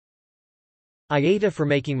AITA for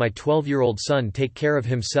making my 12-year-old son take care of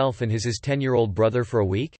himself and his 10-year-old brother for a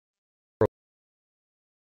week?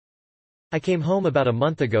 I came home about a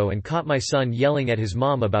month ago and caught my son yelling at his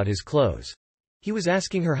mom about his clothes. He was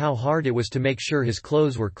asking her how hard it was to make sure his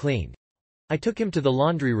clothes were cleaned. I took him to the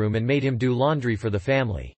laundry room and made him do laundry for the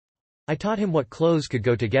family. I taught him what clothes could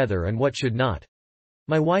go together and what should not.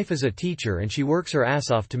 My wife is a teacher and she works her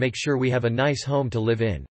ass off to make sure we have a nice home to live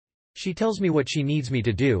in. She tells me what she needs me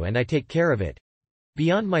to do and I take care of it.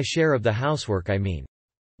 Beyond my share of the housework, I mean.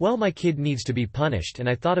 Well, my kid needs to be punished and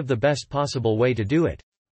I thought of the best possible way to do it.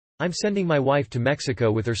 I'm sending my wife to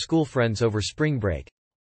Mexico with her school friends over spring break.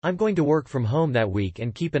 I'm going to work from home that week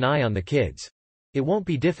and keep an eye on the kids. It won't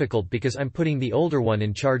be difficult because I'm putting the older one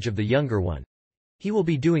in charge of the younger one. He will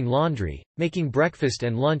be doing laundry, making breakfast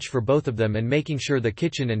and lunch for both of them and making sure the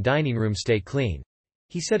kitchen and dining room stay clean.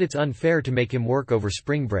 He said it's unfair to make him work over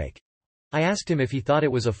spring break. I asked him if he thought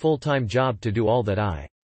it was a full-time job to do all that I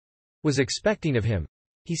was expecting of him.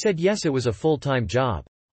 He said yes, it was a full-time job.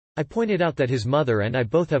 I pointed out that his mother and I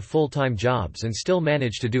both have full-time jobs and still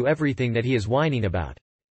manage to do everything that he is whining about.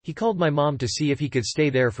 He called my mom to see if he could stay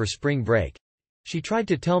there for spring break. She tried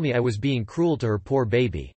to tell me I was being cruel to her poor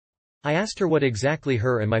baby. I asked her what exactly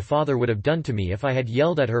her and my father would have done to me if I had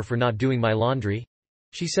yelled at her for not doing my laundry.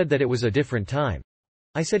 She said that it was a different time.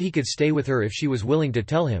 I said he could stay with her if she was willing to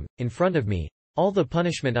tell him, in front of me, all the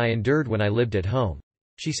punishment I endured when I lived at home.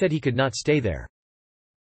 She said he could not stay there.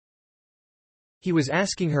 He was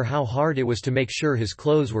asking her how hard it was to make sure his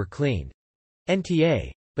clothes were cleaned.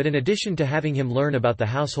 NTA. But in addition to having him learn about the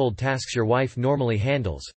household tasks your wife normally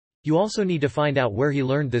handles, you also need to find out where he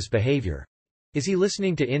learned this behavior. Is he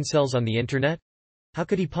listening to incels on the internet? How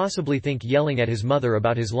could he possibly think yelling at his mother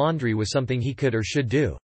about his laundry was something he could or should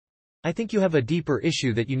do? I think you have a deeper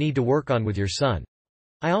issue that you need to work on with your son.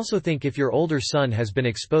 I also think if your older son has been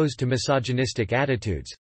exposed to misogynistic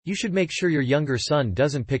attitudes, you should make sure your younger son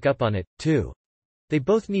doesn't pick up on it, too. They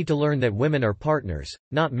both need to learn that women are partners,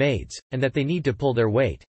 not maids, and that they need to pull their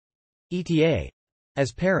weight. ETA.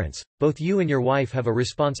 As parents, both you and your wife have a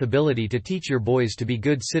responsibility to teach your boys to be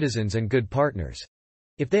good citizens and good partners.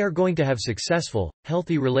 If they are going to have successful,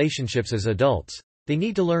 healthy relationships as adults, they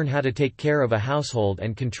need to learn how to take care of a household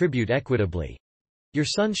and contribute equitably. Your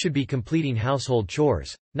son should be completing household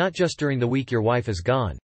chores, not just during the week your wife is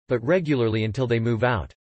gone, but regularly until they move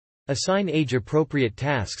out. Assign age-appropriate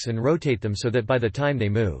tasks and rotate them so that by the time they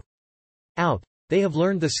move out, they have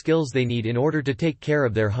learned the skills they need in order to take care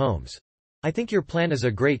of their homes. I think your plan is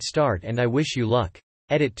a great start and I wish you luck.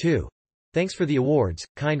 Edit 2. Thanks for the awards,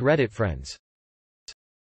 kind Reddit friends.